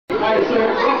Alright, so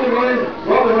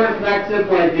what we learned from that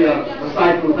simple idea,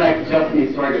 aside from the fact that Justin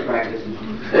needs target practice,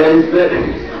 is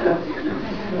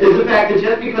the fact that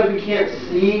just because we can't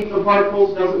see the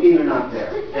particles doesn't mean they're not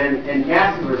there. And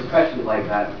gases are especially like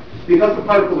that. Because the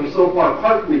particles are so far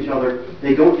apart from each other,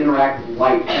 they don't interact with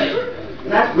light.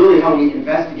 And that's really how we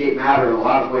investigate matter in a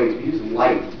lot of ways. We use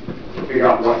light to figure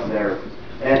out what's there.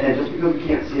 And just because we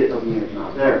can't see it doesn't mean it's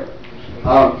not there.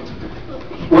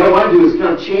 What I want to do is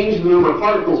kind of change the number of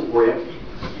particles for you.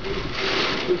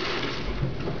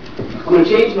 I'm going to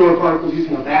change the number of particles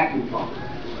using a vacuum pump.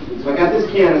 So I got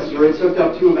this canister, it's hooked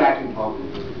up to a vacuum pump.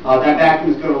 That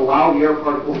vacuum is going to allow the air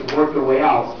particles to work their way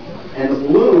out. And the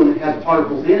balloon has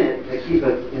particles in it that keep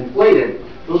it inflated.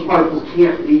 Those particles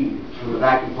can't leave when the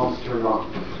vacuum pump's turned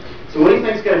on. So what do you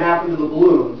think is going to happen to the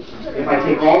balloon if I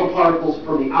take all the particles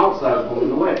from the outside of the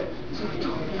balloon away?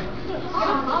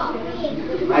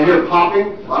 I hear popping,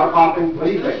 a lot of popping. What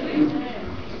do you think?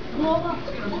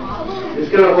 It's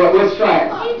going to, let's try it.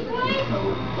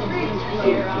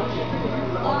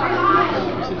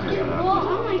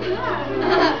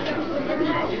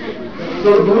 So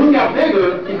the balloon got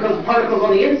bigger because the particles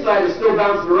on the inside are still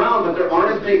bouncing around, but there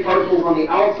aren't as many particles on the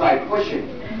outside pushing.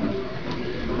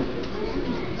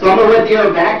 So I'm going to let the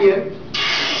air back in.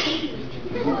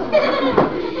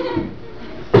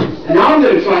 And now I'm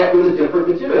going to try it with a different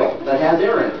material that has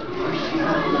air in it.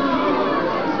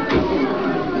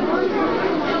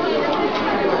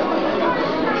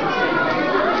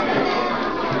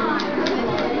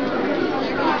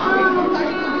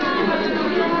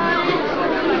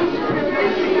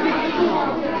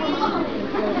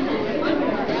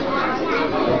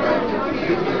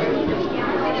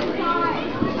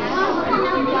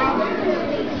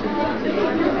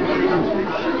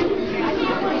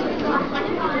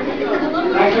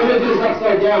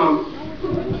 Down,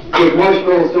 so the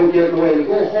marshmallows don't get in the way. There's a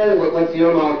little hole that lets the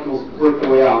air molecules work their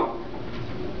way out.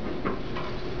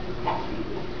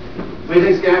 What do you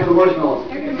think's going to happen to the marshmallows?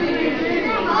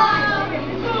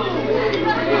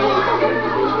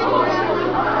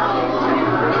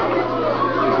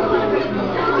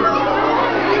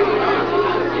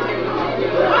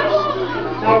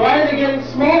 Now, why are they getting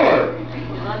smaller?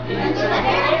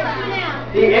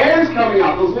 The air is coming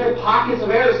out. Those little pockets of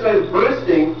air started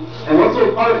bursting. And once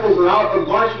those particles are out of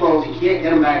marshmallows, you can't get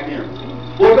them back in.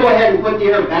 We'll go ahead and put the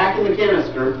air back in the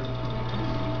canister.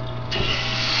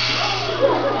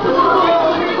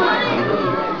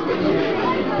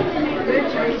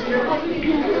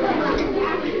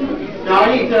 Now I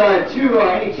need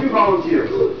two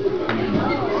volunteers.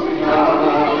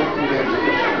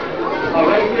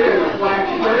 Right here in the black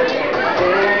shirt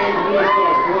and this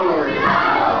color.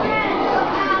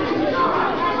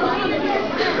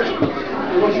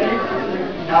 What's your name?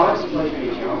 Alex? Pleasure to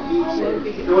meet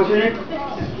you. What's your name?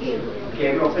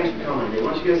 Gabriel, thanks for coming today. Why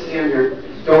don't you guys stand here?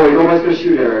 Don't worry, nobody's going to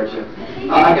shoot at you.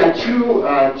 I've got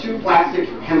two plastic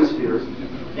hemispheres.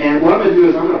 And what I'm going to do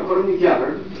is I'm going to put them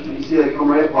together. You see they come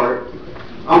right apart.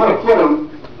 I'm going to put them,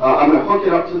 I'm going to hook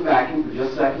it up to the vacuum for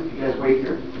just a second. You guys wait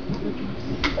here.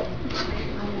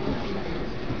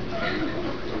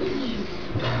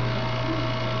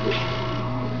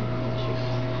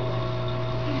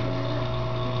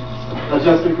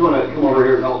 Justin, if you want to come over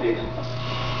here and help me.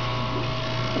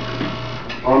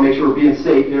 I want to make sure we're being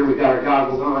safe here. We've got our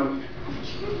goggles on.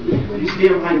 You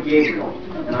stand behind Gabriel,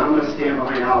 and I'm going to stand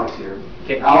behind Alex here.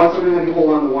 Okay. Alex, I'm going to have you hold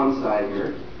on to one side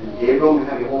here, and Gabriel, I'm going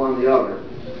to have you hold on to the other.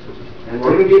 And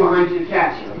we're going to be behind you to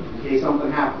catch you in case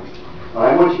something happens.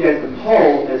 I want you guys to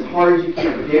pull as hard as you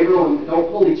can. But Gabriel, don't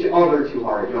pull each other too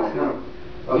hard. You know.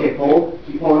 Okay, pull.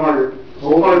 Keep pulling harder.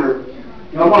 Pull harder.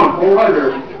 Come on, pull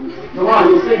harder. Come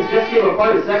on, those things just came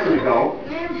apart a second ago.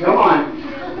 Come on.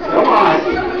 Come on.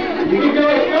 You can do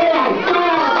it. Come on. Come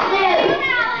on.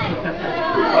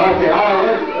 Okay, all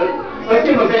right. Let's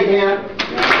give him a big hand.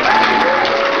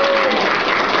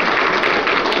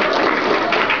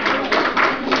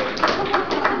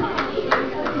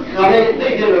 Now, they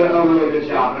did a really good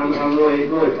job, and I'm really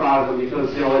proud of them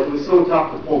because, you know, it was so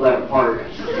tough to pull that apart.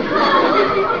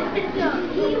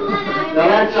 Now,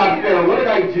 that's not fair. What did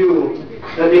I do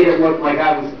that made it look like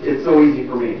it's so easy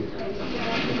for me?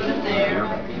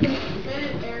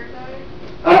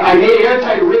 I made it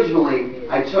airtight originally.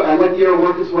 I let the air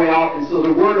work its way out, and so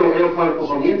there were no air particles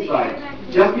on the inside.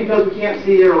 Just because we can't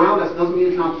see the air around us doesn't mean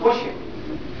it's not pushing.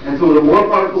 And so there were more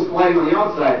particles colliding on the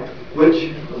outside,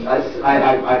 which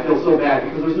I feel so bad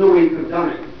because there's no way you could have done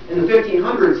it. In the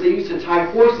 1500s, they used to tie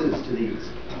horses to these,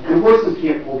 and horses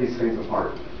can't pull these things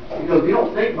apart. Because we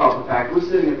don't think about the fact we're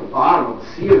sitting at the bottom of a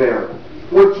sea of air,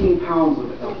 14 pounds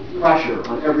of pressure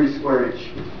on every square inch.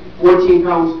 14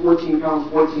 pounds, 14 pounds,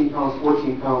 14 pounds,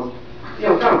 14 pounds. You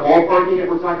know, kind of ballparking it,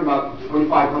 we're talking about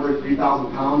 2,500,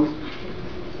 3,000 pounds.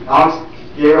 Alex,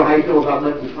 Gabriel, how you feel about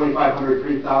lifting 2,500,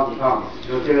 3,000 pounds?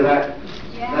 You okay with that?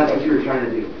 Yeah. That's what you were trying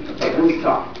to do. That was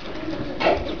tough.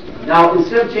 Now,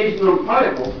 instead of changing those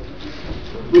particles,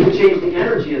 we can change the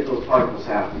energy that those particles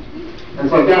have. And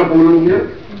so I've got a balloon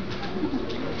here.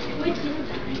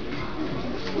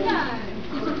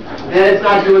 And it's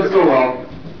not doing so well.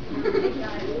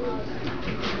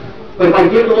 But if I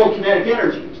give it a little kinetic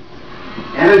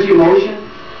energy motion,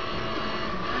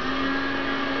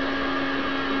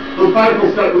 those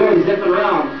particles start really zipping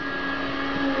around.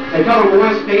 They cover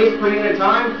more space per unit of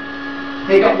time,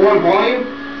 take up more volume,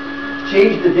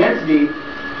 change the density,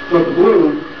 so the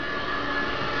balloon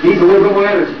needs a little bit more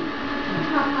energy.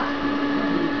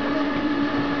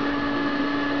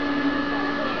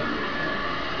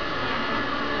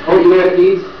 Oh, you know what it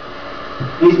needs?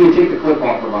 It needs me to take the clip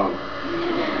off the bottom.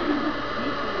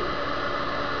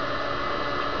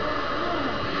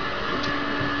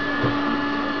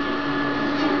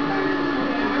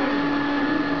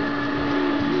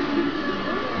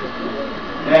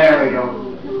 There we go.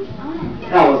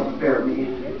 That wasn't fair of me.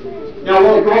 Now,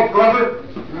 will it go up forever?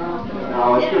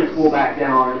 No, it's going to cool back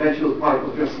down. Eventually, the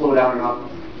particle's going to slow down enough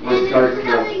when it starts to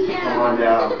come on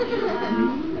down.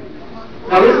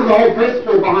 Now, this is the whole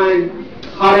principle behind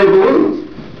hot air balloons.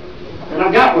 And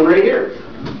I've got one right here.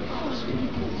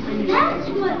 That's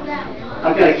what that was.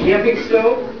 I've got a camping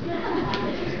stove.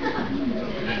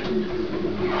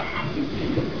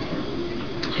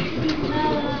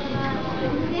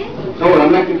 Don't worry,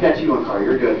 I'm not going to catch you on fire.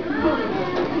 You're good.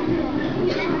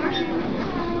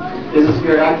 Is it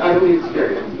scary? I don't need to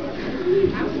scare you.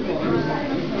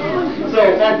 So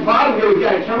at the bottom here, we've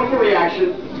got a chemical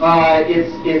reaction.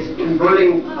 It's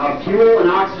converting fuel and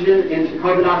oxygen into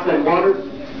carbon dioxide and water.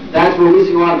 That's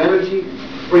releasing a lot of energy.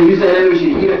 We're going to use that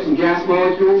energy to heat up some gas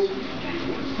molecules.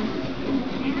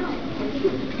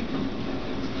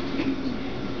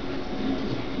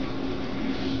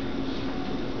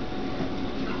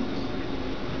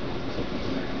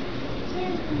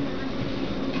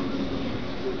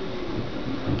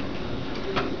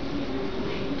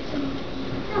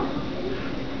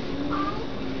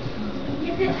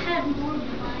 If it had more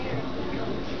fire.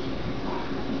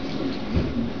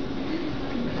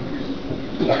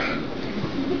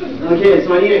 Okay,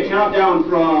 so I need a countdown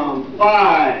from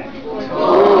 5, 4, 3, 2,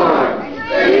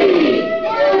 1.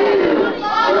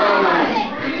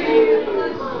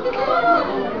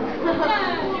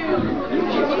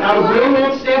 Now the balloon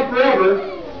won't stay up forever.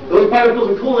 Those particles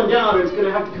are cooling down, and it's going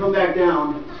to have to come back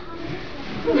down.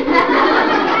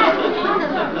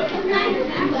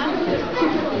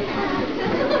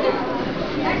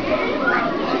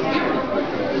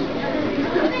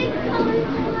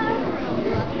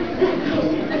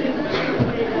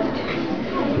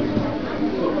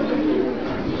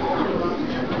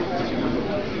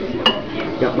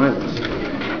 Got mine.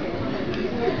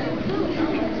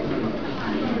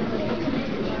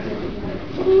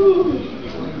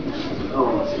 Oh,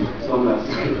 let's see. So that's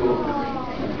cool.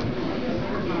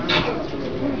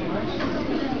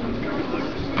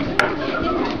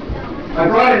 I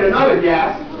brought in another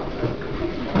gas.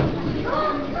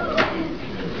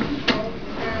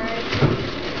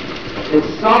 It's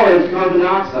solid carbon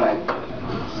dioxide.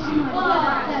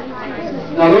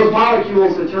 Now those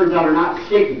molecules, it turns out, are not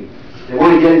sticky. They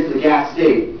want to get into the gas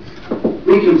state.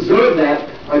 We can observe that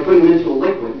by putting them into a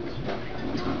liquid.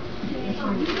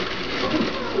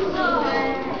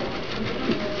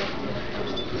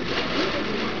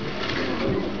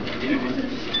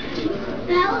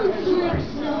 That looks like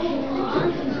so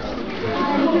awesome.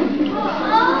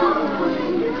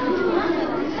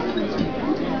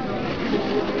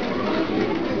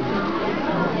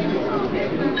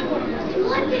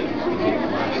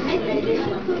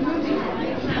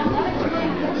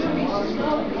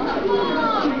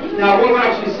 Now what we're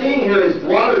actually seeing here is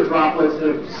water droplets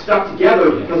that have stuck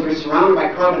together because they're surrounded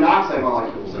by carbon dioxide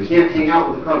molecules. They can't hang out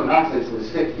with the carbon dioxide, so they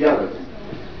stick together.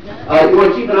 You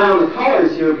want to keep an eye on the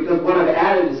colors here because what I've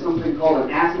added is something called an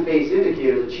acid-base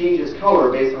indicator that changes color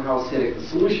based on how acidic the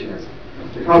solution is.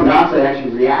 The carbon dioxide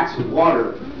actually reacts with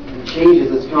water and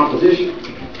changes its composition.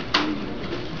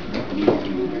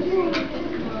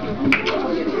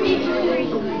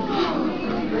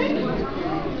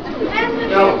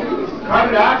 Now,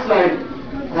 carbon dioxide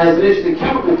has an interesting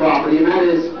chemical property, and that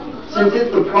is, since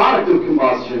it's the product of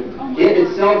combustion, it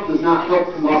itself does not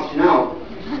help combustion out.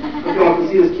 If you all can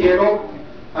see this candle,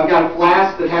 I've got a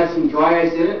flask that has some dry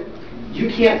ice in it. You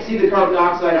can't see the carbon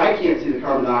dioxide, I can't see the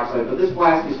carbon dioxide, but this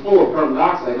flask is full of carbon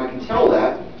dioxide, and I can tell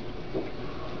that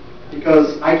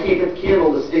because I can't get the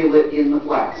candle to stay lit in the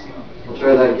flask. We'll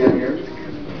try that again here.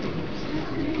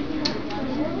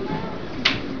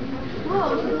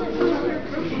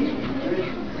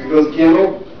 Here goes the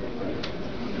candle.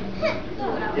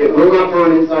 It will not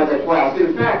burn inside that flask.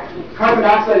 In fact, carbon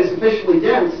dioxide is sufficiently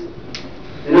dense,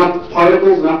 enough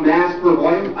particles, enough mass per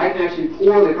volume, I can actually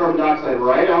pour the carbon dioxide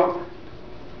right out.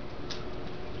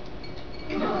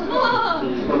 Put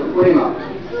the flame out.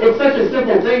 It's such a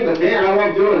simple thing, but man, I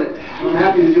love doing it. I'm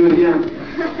happy to do it again.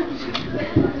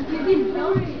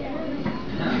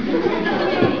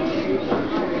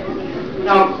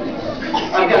 Now,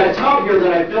 I've got a tub here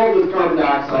that I filled with carbon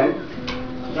dioxide.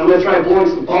 I'm going to try blowing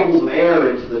some bubbles of air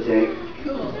into the tank.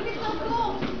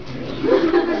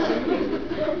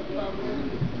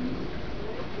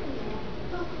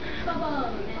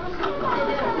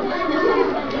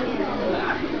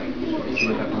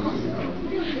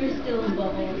 There's still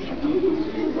bubbles.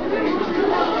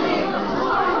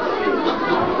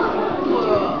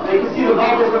 You can see the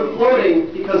bubbles are floating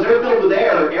because they're filled with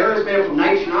air. Air is made up of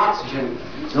nitrogen and oxygen.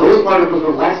 Those particles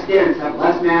are less dense, have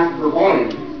less mass per volume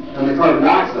than the carbon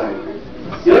dioxide.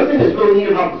 The other thing that's really neat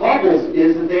about the bubbles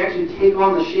is that they actually take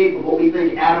on the shape of what we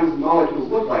think atoms and molecules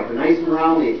look like. They're nice and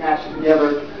round, they attach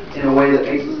together in a way that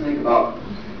makes us think about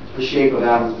the shape of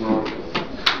atoms and molecules.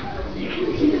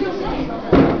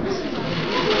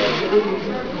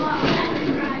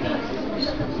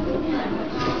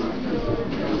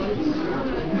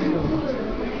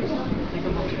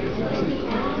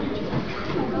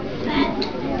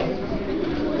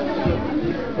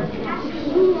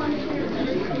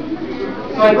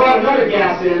 So I brought another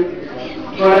gas in,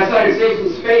 but I decided to save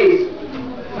some space,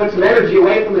 took some energy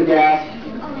away from the gas,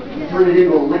 and turned it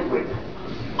into a liquid.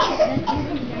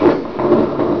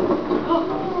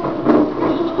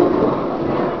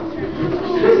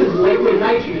 This is liquid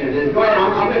nitrogen. And go ahead,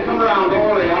 I'm going to come around, don't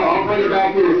worry, I'll bring it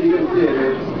back in so you can see it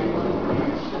here.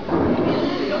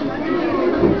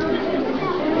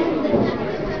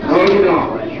 No, you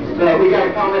don't. We got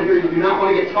a comment here, you do not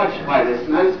want to get touched by this,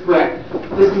 and that is correct.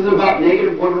 This is about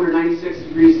negative 196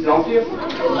 degrees Celsius,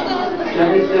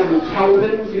 77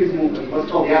 kelvins using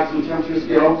what's called the absolute temperature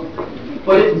scale.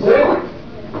 But it's boiling.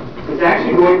 It's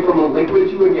actually going from a liquid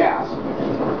to a gas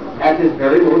at this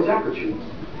very low temperature.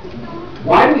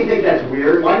 Why do we think that's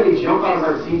weird? Why do we jump out of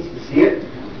our seats to see it?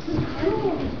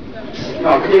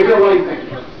 No, Gabriel, what do you think?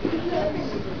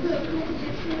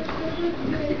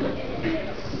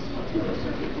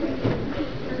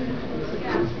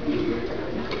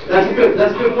 That's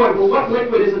a good point. Well, what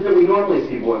liquid is it that we normally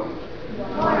see boiling?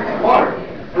 Water.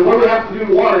 And what do we have to do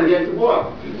to water to get it to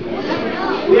boil?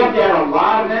 We have to add a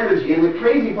lot of energy. And the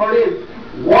crazy part is,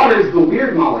 water is the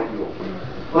weird molecule.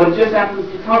 But it just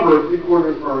happens to cover 3/4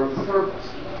 of Earth's surface.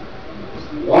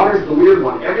 Water is the weird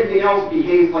one. Everything else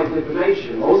behaves like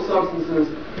liquidation. Most substances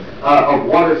of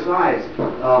water size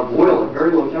boil at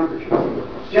very low temperatures.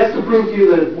 Just to prove to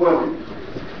you that it's boiling,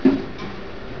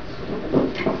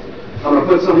 I'm going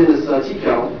to put some in this tea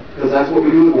kettle, because that's what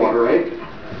we do with water, right?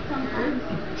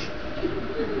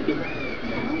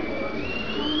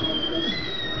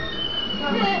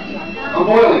 I'm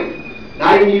boiling.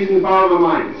 Not even using the power of my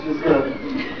mind. It's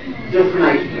just for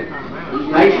nitrogen.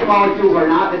 Nitrogen molecules are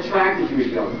not attracted to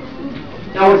each other.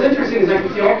 Now what's interesting is I can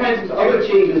see all kinds of other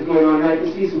changes going on here. I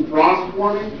can see some frost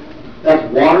forming. That's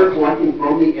water collecting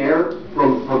from the air,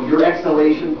 from your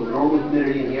exhalation, from normal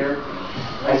humidity in the air.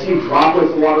 I see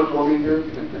droplets of water forming here.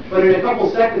 But in a couple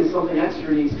seconds, something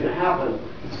extra needs to happen.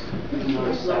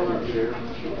 Another second here.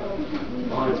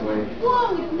 On its way.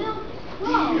 Whoa, milk.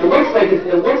 Whoa. It looks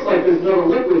like there's another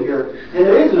liquid here, and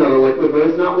there is another liquid, but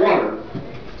it's not water.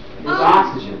 It's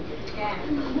oxygen.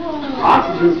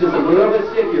 Oxygen is just a little bit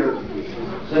stickier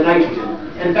than nitrogen.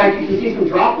 And in fact, you can see some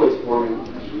droplets forming.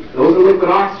 Those are liquid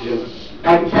oxygen.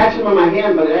 I can catch them on my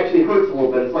hand, but it actually hurts a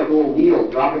little bit. It's like a little needle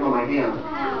dropping on my hand,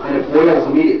 and it boils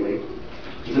immediately.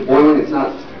 Is it boiling? It's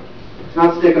not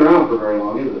sticking around for very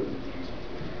long, is it?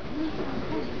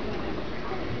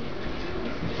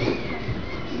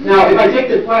 Now, if I take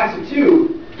this plastic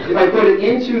tube, if I put it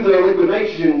into the liquid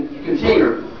nitrogen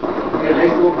container, I get a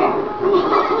nice little problem.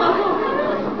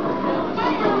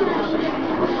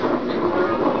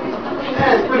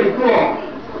 That's pretty cool.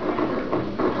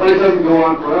 But it doesn't go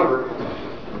on forever.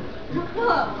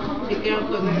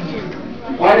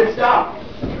 Why did it stop?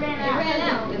 It ran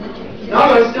out. No,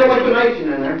 there's still liquid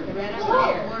nitrogen in there.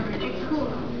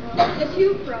 The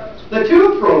tube froze. The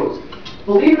tube froze.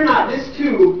 Believe it or not, this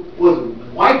tube was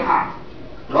white hot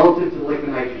relative to the liquid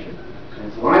nitrogen.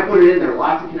 And so when I put it in there,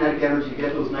 lots of kinetic energy to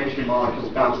get those nitrogen molecules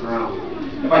bouncing around.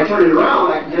 If I turn it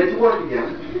around, I can get it to work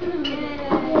again.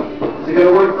 Is it going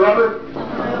to work forever?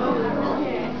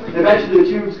 Eventually the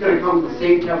tube's going to come to the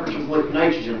same temperature as liquid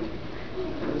nitrogen,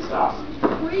 and it stops.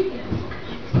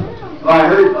 Oh, I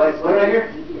heard, what did I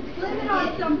hear? Blame it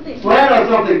on something. Blame it on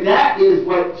something. That is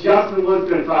what Justin was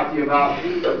going to talk to you about.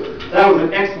 That was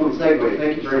an excellent segue.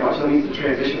 Thank you very much. That means the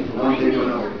transition from one thing to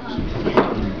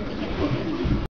another.